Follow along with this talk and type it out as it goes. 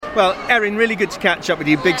Well, Erin, really good to catch up with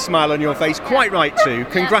you. Big smile on your face. Quite right too.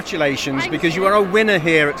 Congratulations, because you are a winner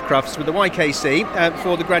here at Crufts with the YKC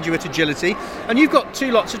for the graduate agility, and you've got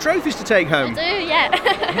 2 lots of trophies to take home. I do,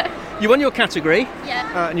 yeah. You won your category,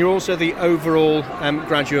 Yeah. and you're also the overall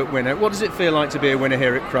graduate winner. What does it feel like to be a winner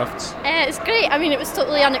here at Crufts? It's great. I mean, it was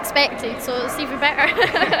totally unexpected, so it's even better.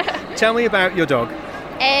 Tell me about your dog.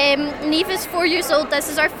 Neve is 4 years old. This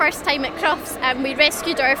is our first time at Crufts, and we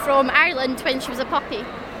rescued her from Ireland when she was a puppy.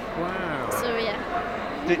 Wow. So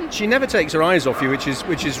yeah. She never takes her eyes off you, which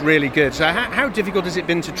is really good. So how difficult has it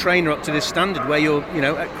been to train her up to this standard where you're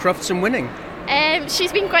at Crufts and winning?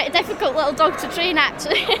 She's been quite a difficult little dog to train,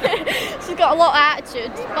 actually. She's got a lot of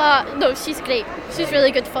attitude, but no, she's great. She's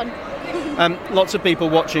really good fun. Lots of people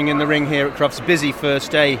watching in the ring here at Crufts. Busy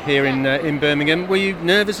first day here in Birmingham. Were you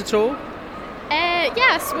nervous at all? Yeah,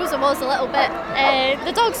 I suppose it was a little bit.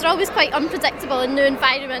 The dogs are always quite unpredictable in new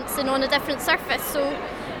environments and on a different surface, so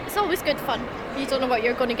it's always good fun. You don't know what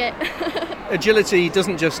you're going to get. Agility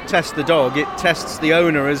doesn't just test the dog, it tests the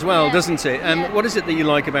owner as well, doesn't it? What is it that you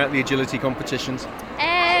like about the agility competitions?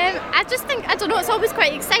 I just think, I don't know, it's always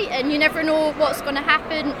quite exciting. You never know what's going to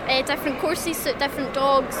happen. Different courses suit different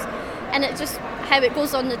dogs, and it's just how it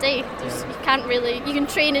goes on the day. You can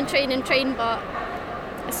train and train and train, but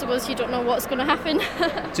I suppose you don't know what's going to happen.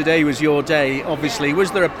 Today was your day, obviously.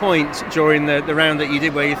 Was there a point during the round that you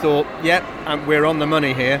did where you thought, yep, we're on the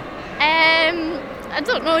money here? I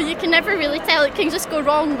don't know, you can never really tell. It can just go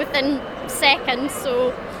wrong within seconds,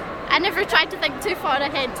 so I never tried to think too far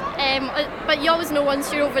ahead. But you always know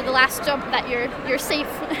once you're over the last jump that you're safe.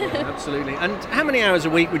 Absolutely. And how many hours a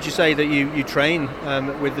week would you say that you train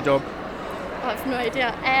with the dog? I have no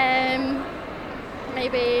idea.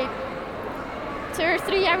 Maybe 2 or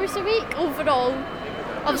 3 hours a week overall.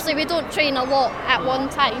 Obviously we don't train a lot at one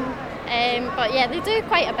time, but yeah, they do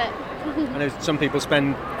quite a bit. I know some people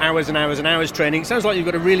spend hours and hours and hours training. It sounds like you've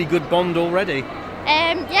got a really good bond already.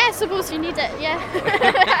 Yeah, I suppose you need it,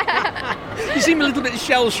 yeah. You seem a little bit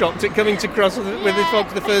shell-shocked at coming to Crufts with the dog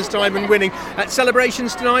for the first time and winning.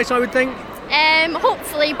 Celebrations tonight, I would think?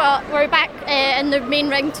 Hopefully, but we're back in the main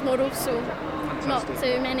ring tomorrow, so not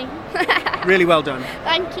too many. Really well done.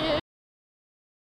 Thank you.